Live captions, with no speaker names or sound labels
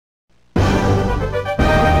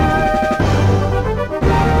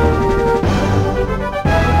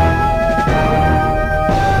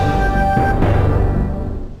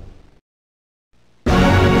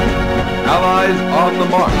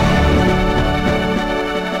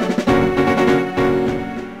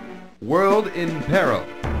in peril.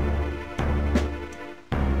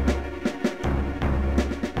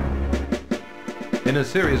 In a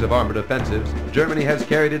series of armored offensives, Germany has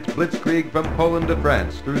carried its blitzkrieg from Poland to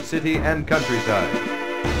France through city and countryside.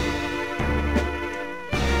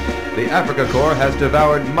 The Africa Corps has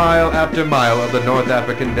devoured mile after mile of the North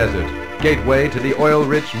African desert, gateway to the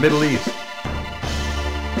oil-rich Middle East.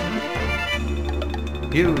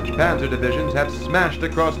 Huge panzer divisions have smashed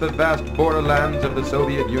across the vast borderlands of the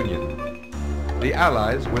Soviet Union. The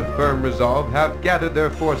Allies, with firm resolve, have gathered their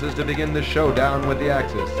forces to begin the showdown with the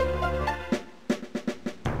Axis.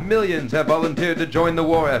 Millions have volunteered to join the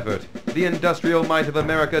war effort, the industrial might of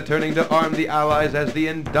America turning to arm the Allies as the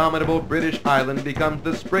indomitable British island becomes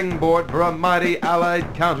the springboard for a mighty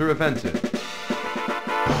Allied counteroffensive.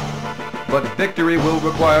 But victory will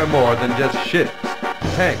require more than just ships,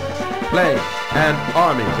 tanks, planes, and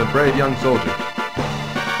armies of brave young soldiers.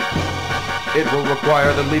 It will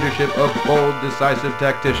require the leadership of bold, decisive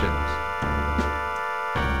tacticians.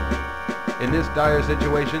 In this dire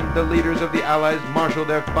situation, the leaders of the Allies marshal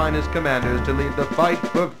their finest commanders to lead the fight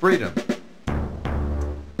for freedom.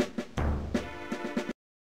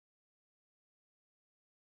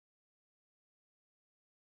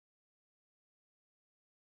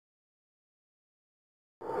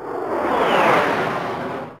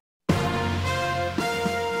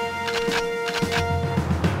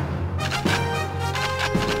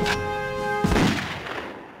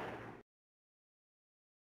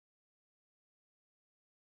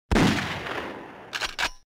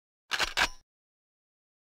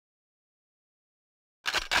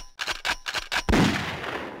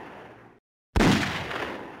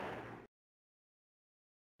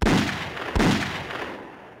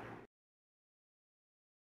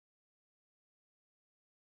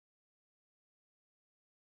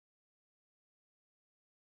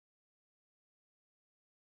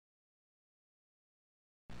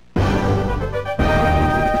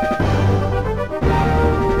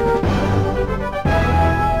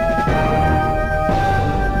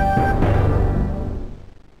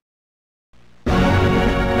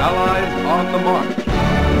 Allies on the march.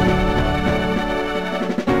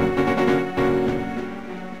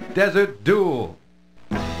 Desert Duel.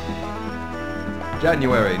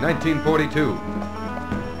 January 1942.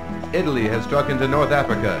 Italy has struck into North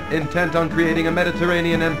Africa, intent on creating a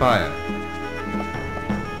Mediterranean empire.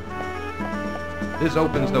 This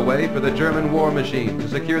opens the way for the German war machine to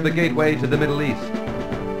secure the gateway to the Middle East.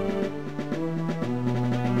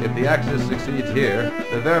 If the Axis succeeds here,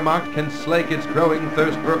 the Wehrmacht can slake its growing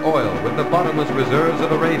thirst for oil with the bottomless reserves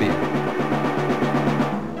of Arabia.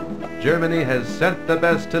 Germany has sent the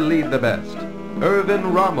best to lead the best.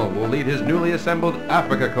 Erwin Rommel will lead his newly assembled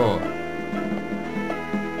Africa Corps.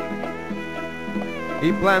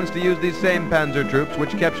 He plans to use these same panzer troops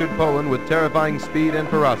which captured Poland with terrifying speed and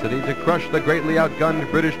ferocity to crush the greatly outgunned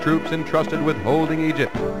British troops entrusted with holding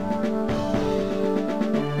Egypt.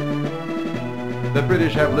 The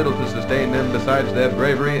British have little to sustain them besides their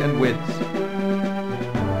bravery and wits.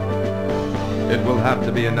 It will have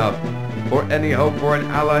to be enough, for any hope for an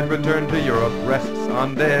Allied return to Europe rests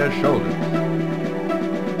on their shoulders.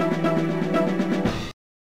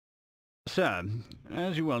 Sir,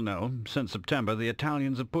 as you well know, since September the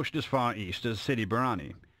Italians have pushed as far east as Sidi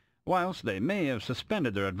Barrani. Whilst they may have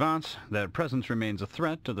suspended their advance, their presence remains a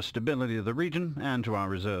threat to the stability of the region and to our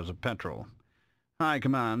reserves of petrol. High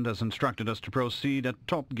Command has instructed us to proceed at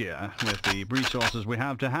top gear with the resources we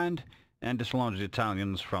have to hand and dislodge the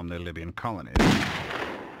Italians from their Libyan colonies.